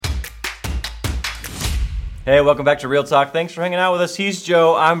Hey, welcome back to Real Talk. Thanks for hanging out with us. He's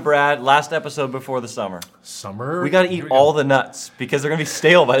Joe. I'm Brad. Last episode before the summer. Summer? We got to eat all the nuts because they're going to be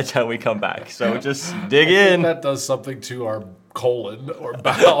stale by the time we come back. So just dig in. I think that does something to our colon or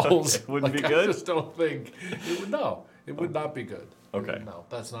bowels. It wouldn't be good? I just don't think it would. No, it would not be good. Okay. No,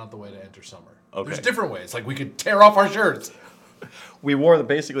 that's not the way to enter summer. Okay. There's different ways. Like we could tear off our shirts. We wore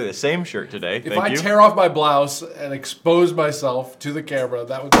basically the same shirt today. If I tear off my blouse and expose myself to the camera,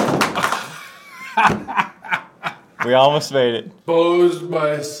 that would. We almost made it. Expose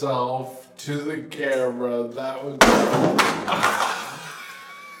myself to the camera, that would.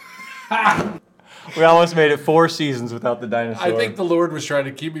 We almost made it 4 seasons without the dinosaur. I think the Lord was trying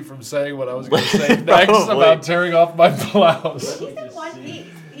to keep me from saying what I was going to say next about tearing off my blouse. He said one piece.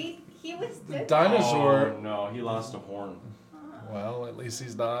 He was The good. dinosaur. Oh, no, he lost a horn. Well, at least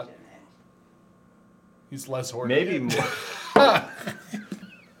he's not. He's less horny. Maybe more.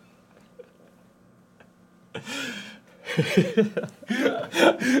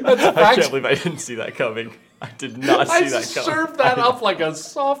 I can't believe I didn't see that coming. I did not see that coming. I served that up like a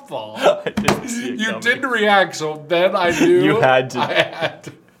softball. I didn't see it You coming. didn't react, so then I knew. You had to. I had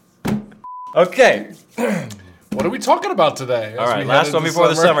to. Okay. What are we talking about today? All right, last one before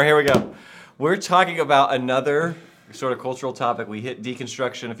the summer. Here we go. We're talking about another sort of cultural topic. We hit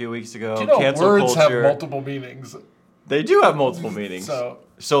deconstruction a few weeks ago. Do you know cancel words culture. have multiple meanings? They do have multiple meanings.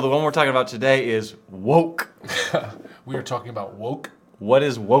 So the one we're talking about today is woke. we are talking about woke. What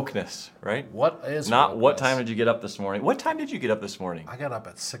is wokeness, right? What is Not what wokeness? time did you get up this morning? What time did you get up this morning? I got up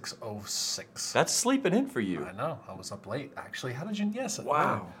at 6:06. That's sleeping in for you. I know. I was up late. Actually, how did you guess it?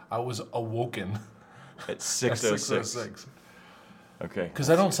 Wow. I was awoken At at 6:06. Okay. Because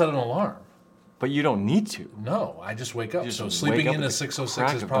I don't set an alarm. But you don't need to. No, I just wake up. You just So wake sleeping up in at at the 6:06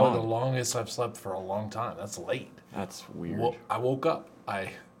 crack is of probably dawn. the longest I've slept for a long time. That's late. That's weird. Well, I woke up. I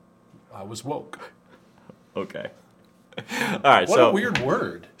was woke. Okay. All right. What a weird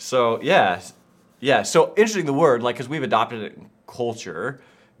word. So yeah. So interesting the word, like, because we've adopted it in culture.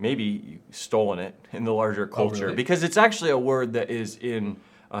 Maybe you've stolen it in the larger culture really? because it's actually a word that is in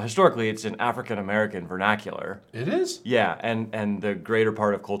historically it's in African American vernacular. It is? Yeah, and the greater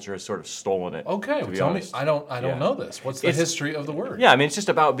part of culture has sort of stolen it. Okay, to well, be tell me. honest. I don't Yeah. know this. What's the It's- history of the word? Yeah, I mean it's just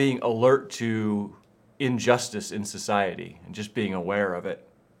about being alert to injustice in society and just being aware of it.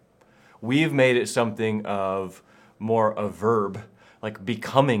 We've made it something of more a verb, like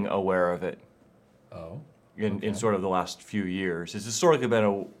becoming aware of it. Oh. In sort of the last few years. It's historically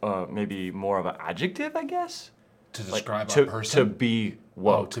been maybe more of an adjective, I guess. To Like, describe to, a person? to be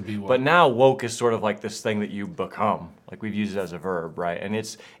woke. Oh, to be woke. But now woke is sort of like this thing that you become. Like we've used it as a verb, right? And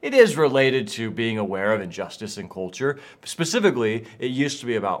it is related to being aware of injustice in culture. Specifically, it used to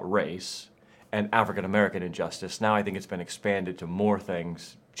be about race and African American injustice. Now I think it's been expanded to more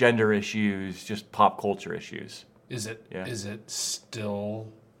things, gender issues, just pop culture issues. Is it Yeah. still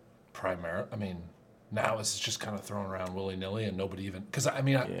primary? I mean, now it's just kind of thrown around willy-nilly and nobody even... Because, I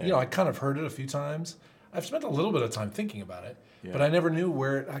mean, Yeah. I kind of heard it a few times. I've spent a little bit of time thinking about it, Yeah. but I never knew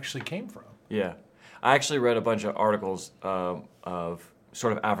where it actually came from. Yeah. I actually read a bunch of articles of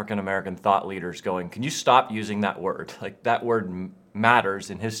sort of African American thought leaders going, can you stop using that word? Like that word matters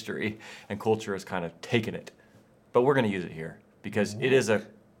in history and culture has kind of taken it. But we're going to use it here because it is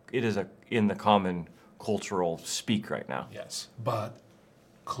in the common cultural speak right now. Yes, but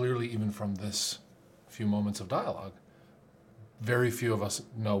clearly even from this few moments of dialogue, very few of us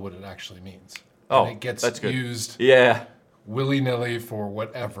know what it actually means. Oh, and it gets that's good. used Yeah. willy-nilly for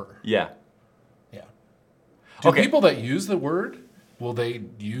whatever. Yeah. Yeah. Do Okay. people that use the word, will they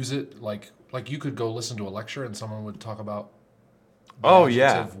use it like you could go listen to a lecture and someone would talk about the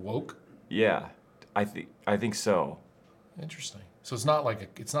adjective woke? Yeah. I think so. Interesting. So it's not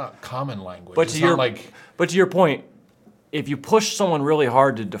like it's not common language. But it's to not your like but to your point, if you push someone really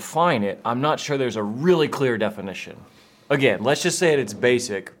hard to define it, I'm not sure there's a really clear definition. Again, let's just say at its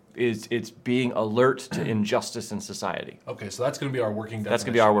basic is it's being alert to injustice in society. okay, so that's going to be our working definition. That's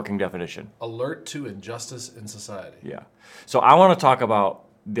going to be our working definition. Alert to injustice in society. Yeah. So I want to talk about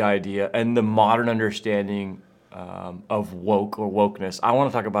the idea and the modern understanding of woke or wokeness. I want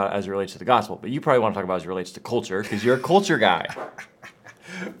to talk about it as it relates to the gospel, but you probably want to talk about it as it relates to culture because you're a culture guy.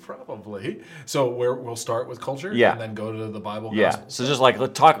 Probably. So we'll start with culture Yeah. and then go to the Bible Yeah. gospel. So just like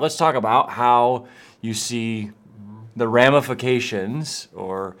let's talk about how you see the ramifications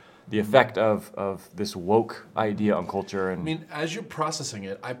or the effect of this woke idea on culture. And I mean, as you're processing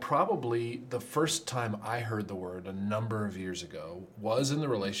it, the first time I heard the word a number of years ago was in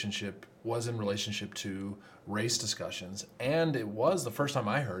relationship to race discussions, and it was the first time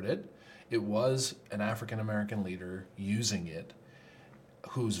I heard it. It was an African American leader using it,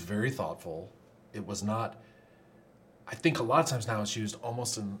 who's very thoughtful. It was not I think a lot of times now it's used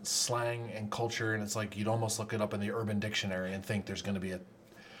almost in slang and culture, and it's like you'd almost look it up in the Urban Dictionary and think there's going to be a.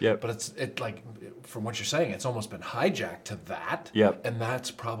 Yep. But it like, from what you're saying, it's almost been hijacked to that. Yep. And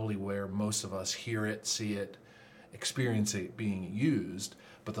that's probably where most of us hear it, see it, experience it being used.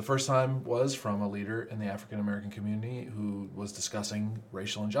 But the first time was from a leader in the African American community who was discussing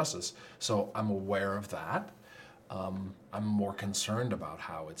racial injustice. So I'm aware of that. I'm more concerned about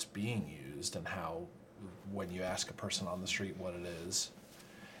how it's being used and how, when you ask a person on the street what it is.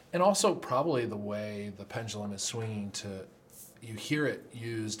 And also probably the way the pendulum is swinging to, you hear it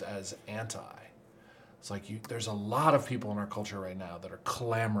used as anti. It's like there's a lot of people in our culture right now that are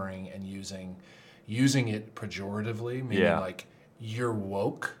clamoring and using it pejoratively, meaning like, you're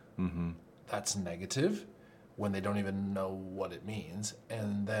woke. That's negative, when they don't even know what it means.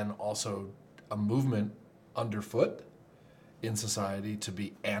 And then also a movement underfoot in society to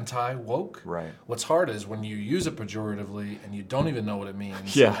be anti-woke. Right. What's hard is when you use it pejoratively and you don't even know what it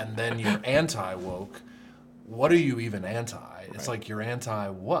means, Yeah. and then you're anti-woke. What are you even anti? It's like you're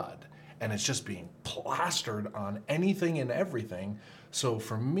anti-what? And it's just being plastered on anything and everything. So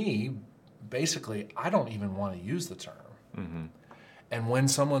for me, basically, I don't even want to use the term. And when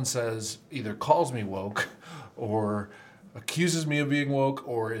someone says, either calls me woke or accuses me of being woke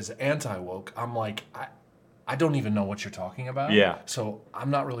or is anti-woke, I'm like, I don't even know what you're talking about. Yeah. So I'm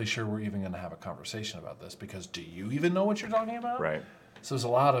not really sure we're even going to have a conversation about this, because do you even know what you're talking about? Right. So there's a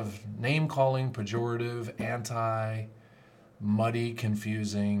lot of name calling, pejorative, anti, muddy,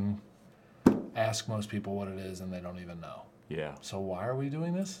 confusing. Ask most people what it is and they don't even know. Yeah. So why are we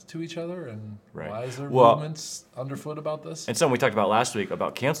doing this to each other, and why is there Well, movements underfoot about this? And something we talked about last week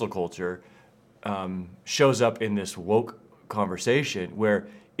about cancel culture shows up in this woke conversation where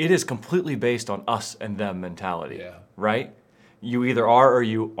it is completely based on us and them mentality. Yeah. Right? You either are or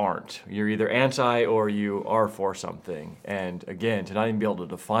you aren't. You're either anti or you are for something. And again, to not even be able to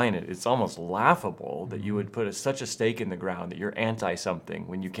define it, it's almost laughable that you would put such a stake in the ground that you're anti something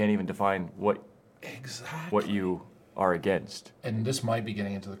when you can't even define what you are against. And this might be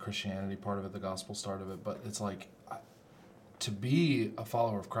getting into the Christianity part of it, the gospel start of it, but it's like, to be a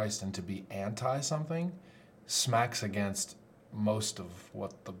follower of Christ and to be anti something smacks against most of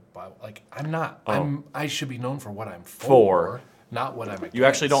what the Bible, like, I'm not. I should be known for what I'm for, not what I'm against. You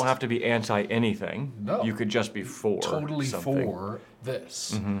actually don't have to be anti anything. No. You could just be for totally something. for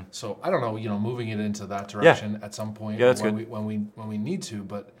this. So I don't know, moving it into that direction at some point when we need to,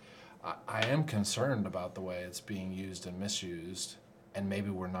 but I am concerned about the way it's being used and misused, and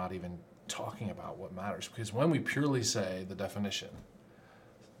maybe we're not even talking about what matters. Because when we purely say the definition,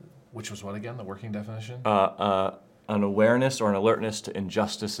 which was what again, the working definition? An awareness or an alertness to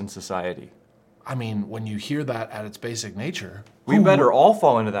injustice in society. I mean, when you hear that at its basic nature, We better all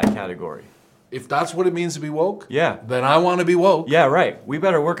fall into that category. if that's what it means to be woke, Yeah. then I want to be woke. Yeah, right. We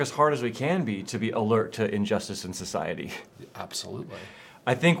better work as hard as we can be to be alert to injustice in society. Absolutely.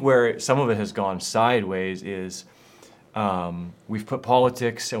 I think where some of it has gone sideways is we've put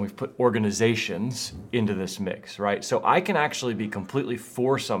politics and we've put organizations into this mix, right? So I can actually be completely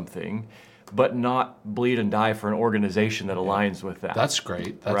for something, but not bleed and die for an organization that aligns with that. That's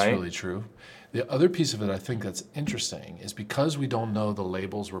great. That's Right? really true. The other piece of it I think that's interesting is because we don't know the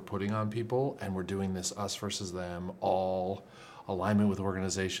labels we're putting on people, and we're doing this us versus them, all alignment with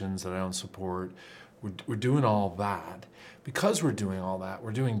organizations that I don't support, we're doing all that. Because we're doing all that,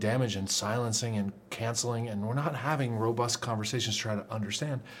 we're doing damage and silencing and canceling, and we're not having robust conversations to try to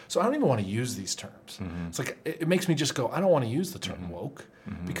understand. So I don't even want to use these terms. It's like, it makes me just go, I don't want to use the term woke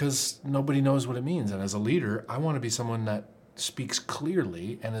because nobody knows what it means. And as a leader, I want to be someone that speaks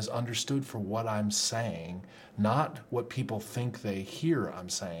clearly and is understood for what I'm saying, not what people think they hear I'm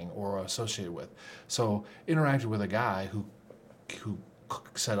saying or are associated with. So interacted with a guy who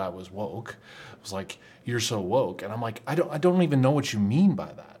said I was woke. It was like, you're so woke. And I'm like, I don't even know what you mean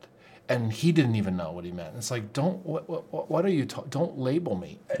by that. And he didn't even know what he meant. It's like, what are you don't label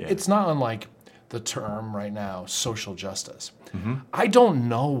me. Yeah. It's not unlike the term right now, social justice. I don't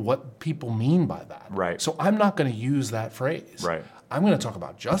know what people mean by that. Right. So I'm not going to use that phrase. Right. I'm going to talk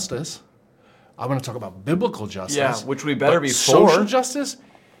about justice. I'm going to talk about biblical justice. Yeah, which we better But be for. social justice,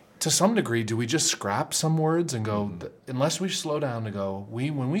 to some degree, do we just scrap some words and go, unless we slow down to go,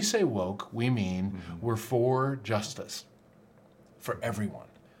 when we say woke, we mean we're for justice for everyone.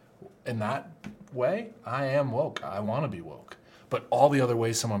 In that way, I am woke. I want to be woke. But all the other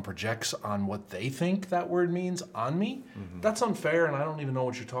ways someone projects on what they think that word means on me, that's unfair, and I don't even know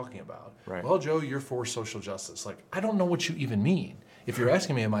what you're talking about. Right. Well, Joe, you're for social justice. Like, I don't know what you even mean. If you're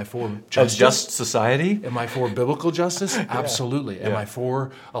asking me, am I for A justice? just society? Am I for biblical justice? Absolutely. Am Yeah. I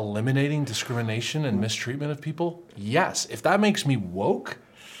for eliminating discrimination and mistreatment of people? Yes. If that makes me woke,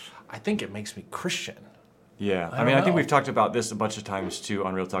 I think it makes me Christian. Yeah. I don't mean, I think know. we've talked about this a bunch of times too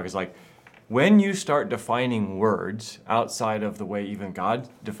on Real Talk. Is like when you start defining words outside of the way even God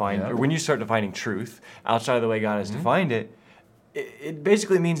defined, Yeah. or when you start defining truth outside of the way God has defined it, it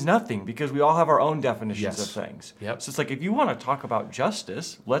basically means nothing because we all have our own definitions Yes. of things. Yep. So it's like if you want to talk about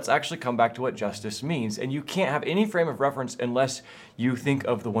justice, let's actually come back to what justice means. And you can't have any frame of reference unless you think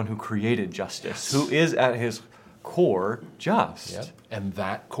of the one who created justice, who is at his core just. Yep. And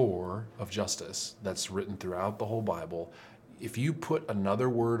that core of justice that's written throughout the whole Bible, if you put another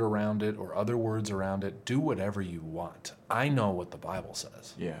word around it or other words around it, do whatever you want. I know what the Bible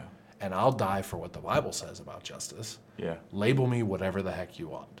says. Yeah. And I'll die for what the Bible says about justice. Yeah. Label me whatever the heck you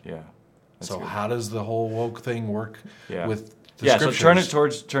want. Yeah. That's So good. how does the whole woke thing work Yeah. with the Yeah, so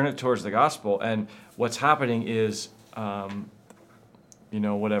scriptures? turn it towards the gospel. And what's happening is,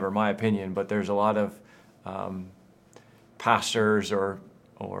 whatever my opinion, but there's a lot of pastors or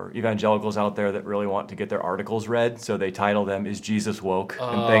evangelicals out there that really want to get their articles read, so they title them "Is Jesus woke?"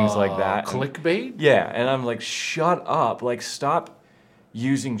 and things like that. Clickbait? Yeah, and I'm like, shut up! Like, stop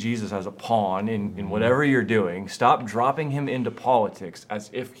using Jesus as a pawn in whatever you're doing. Stop dropping him into politics as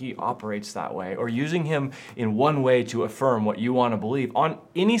if he operates that way, or using him in one way to affirm what you want to believe on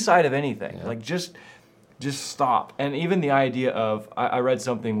any side of anything. Yeah. Like, just stop. And even the idea of, I read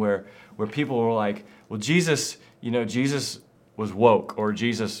something where people were like, well, Jesus was woke, or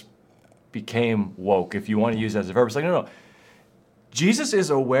Jesus became woke, if you want to use it as a verb. It's like, no. Jesus is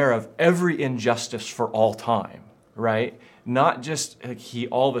aware of every injustice for all time, right? Not just like he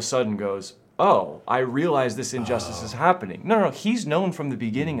all of a sudden goes, oh, I realize this injustice is happening. No. He's known from the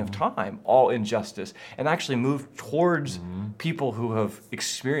beginning of time all injustice and actually moved towards people who have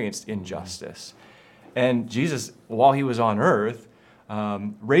experienced injustice. And Jesus, while he was on earth,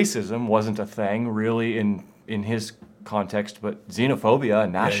 racism wasn't a thing really in his context, but xenophobia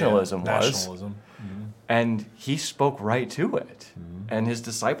and nationalism was. Nationalism. And he spoke right to it. And his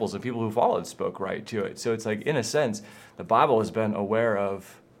disciples and people who followed spoke right to it. So it's like, in a sense, the Bible has been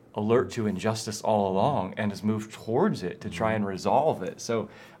alert to injustice all along and has moved towards it to try and resolve it. So,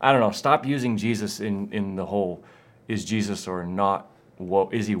 I don't know, stop using Jesus in the whole, is Jesus or not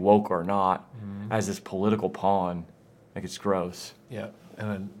woke, is he woke or not, as this political pawn. Like, it's gross. Yeah, and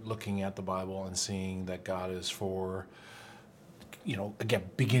then looking at the Bible and seeing that God is for, again,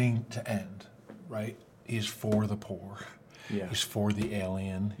 beginning to end, right? He's for the poor. Yeah. He's for the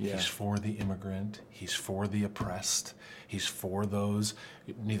alien. Yeah. He's for the immigrant. He's for the oppressed. He's for those,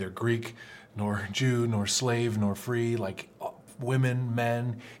 neither Greek nor Jew nor slave nor free, like women,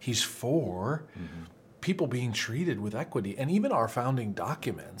 men. He's for people being treated with equity. And even our founding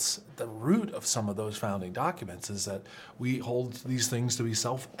documents, the root of some of those founding documents is that we hold these things to be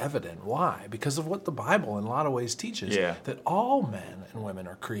self-evident. Why? Because of what the Bible in a lot of ways teaches, that all men and women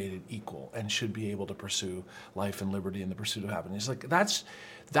are created equal and should be able to pursue life and liberty in the pursuit of happiness. Like that's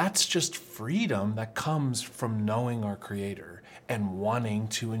just freedom that comes from knowing our Creator and wanting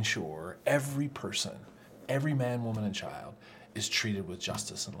to ensure every person, every man, woman, and child is treated with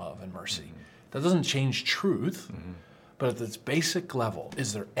justice and love and mercy. That doesn't change truth, but at this basic level,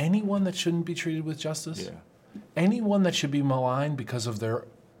 is there anyone that shouldn't be treated with justice? Yeah. Anyone that should be maligned because of their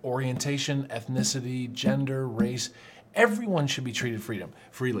orientation, ethnicity, gender, race? Everyone should be treated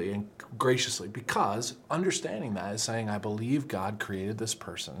freely and graciously, because understanding that is saying, I believe God created this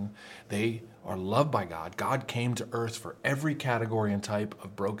person. They are loved by God. God came to earth for every category and type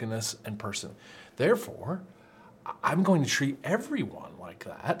of brokenness and person. Therefore, I'm going to treat everyone like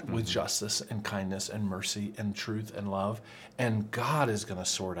that with justice and kindness and mercy and truth and love. And God is going to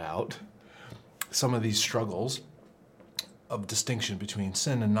sort out some of these struggles of distinction between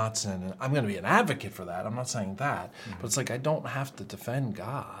sin and not sin. And I'm going to be an advocate for that. I'm not saying that. But it's like, I don't have to defend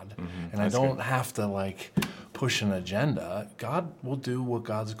God. And That's I don't good. have to push an agenda. God will do what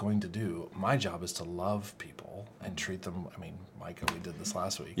God's going to do. My job is to love people and treat them. I mean, Micah, we did this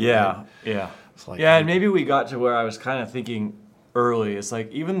last week. Yeah, right? yeah. It's like, And maybe we got to where I was kind of thinking early. It's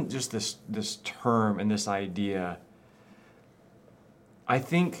like, even just this term and this idea, I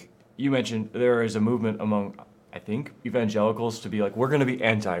think you mentioned there is a movement among, I think, evangelicals to be like, we're going to be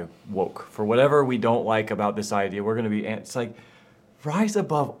anti-woke. For whatever we don't like about this idea, we're going to be, it's like, rise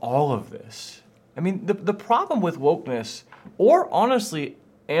above all of this. I mean, the problem with wokeness, or honestly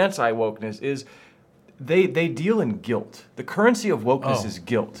anti-wokeness, is they deal in guilt. The currency of wokeness is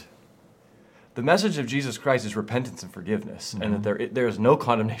guilt. The message of Jesus Christ is repentance and forgiveness, and that there is no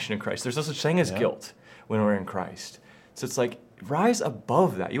condemnation in Christ. There's no such thing as guilt when we're in Christ. So it's like, rise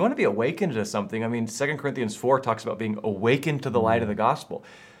above that. You want to be awakened to something. I mean, 2 Corinthians 4 talks about being awakened to the light of the gospel.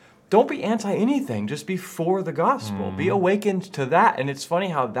 Don't be anti anything, just be for the gospel. Be awakened to that. And it's funny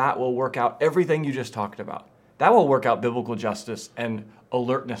how that will work out everything you just talked about. That will work out biblical justice and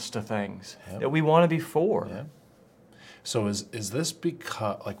alertness to things that we want to be for. Yeah. So is this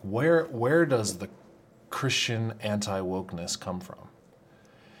because, like, where does the Christian anti-wokeness come from?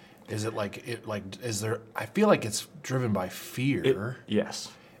 Is it is there, I feel like it's driven by fear.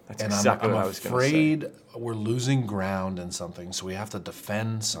 Yes. That's And exactly I'm what I was going to say. afraid we're losing ground in something, so we have to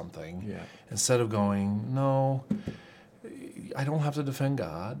defend something. Yeah. Instead of going, no, I don't have to defend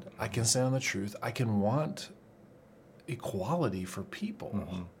God. I can stand on the truth. I can want equality for people.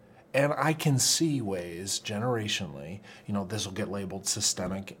 Mm-hmm. And I can see ways generationally, this will get labeled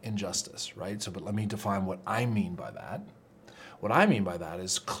systemic injustice, right? But let me define what I mean by that. What I mean by that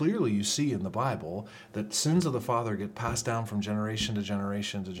is clearly you see in the Bible that sins of the father get passed down from generation to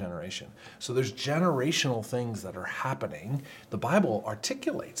generation to generation. So there's generational things that are happening. The Bible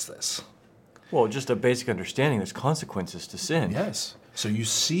articulates this. Well, just a basic understanding, there's consequences to sin. Yes. So you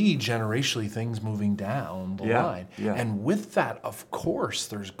see generationally things moving down the line. Yeah. And with that, of course,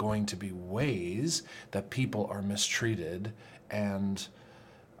 there's going to be ways that people are mistreated. And,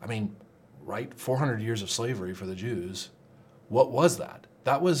 I mean, right, 400 years of slavery for the Jews. What was that?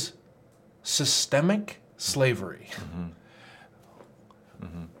 That was systemic slavery.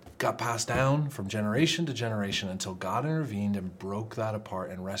 Got passed down from generation to generation until God intervened and broke that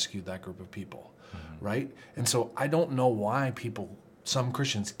apart and rescued that group of people, right? And so I don't know why some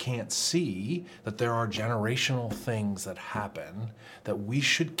Christians can't see that there are generational things that happen that we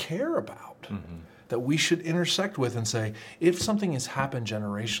should care about, that we should intersect with and say, if something has happened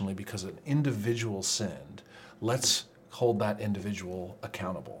generationally because an individual sinned, let's hold that individual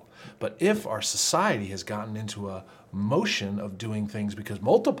accountable. But if our society has gotten into a motion of doing things because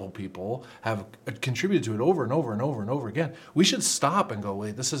multiple people have contributed to it over and over and over and over again, we should stop and go,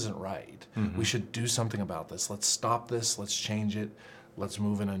 wait, this isn't right. We should do something about this. Let's stop this. Let's change it. Let's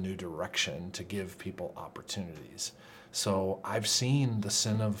move in a new direction to give people opportunities. So I've seen the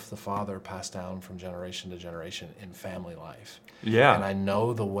sin of the father passed down from generation to generation in family life. Yeah. And I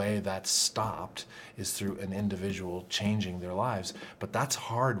know the way that's stopped is through an individual changing their lives. But that's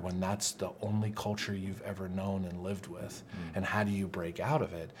hard when that's the only culture you've ever known and lived with. And how do you break out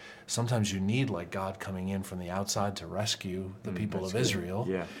of it? Sometimes you need like God coming in from the outside to rescue the people of Israel.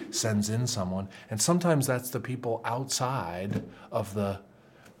 Yeah. Sends in someone. And sometimes that's the people outside of the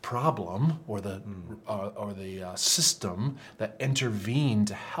problem or the system that intervene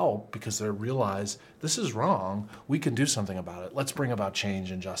to help because they realize this is wrong. We can do something about it. Let's bring about change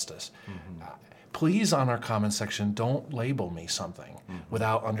and justice. Please, on our comment section, don't label me something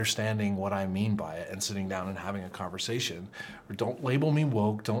without understanding what I mean by it and sitting down and having a conversation. Or don't label me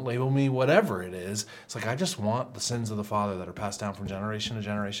woke. Don't label me whatever it is. It's like I just want the sins of the father that are passed down from generation to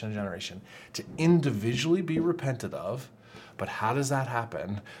generation to generation to individually be repented of. But how does that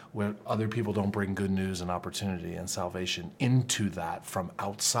happen when other people don't bring good news and opportunity and salvation into that from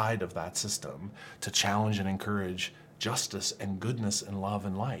outside of that system to challenge and encourage justice and goodness and love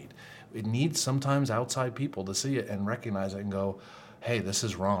and light? It needs sometimes outside people to see it and recognize it and go, hey, this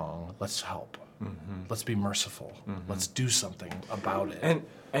is wrong. Let's help. Let's be merciful. Let's do something about it.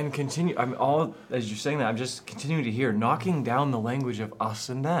 And continue. I'm all as you're saying that. I'm just continuing to hear knocking down the language of us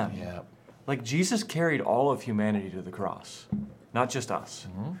and them. Yeah. Like Jesus carried all of humanity to the cross, not just us.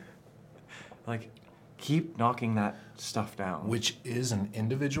 Like, keep knocking that stuff down. Which is an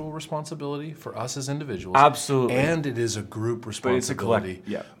individual responsibility for us as individuals. Absolutely. And it is a group responsibility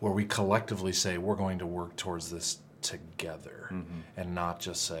yeah. where we collectively say we're going to work towards this together and not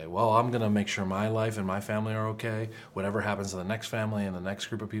just say, well, I'm going to make sure my life and my family are okay. Whatever happens to the next family and the next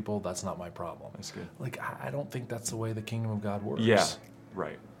group of people, that's not my problem. That's good. Like, I don't think that's the way the kingdom of God works. Yeah,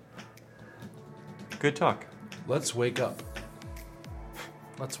 right. Good talk. Let's wake up.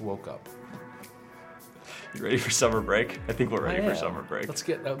 Let's woke up. You ready for summer break? I think we're ready for summer break. Let's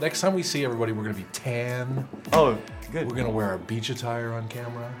get next time we see everybody, we're going to be tan. Oh, good. We're going to wear our beach attire on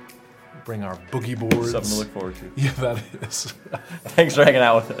camera. Bring our boogie boards. Something to look forward to. Yeah, that is. Thanks for hanging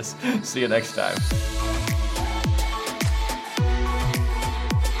out with us. See you next time.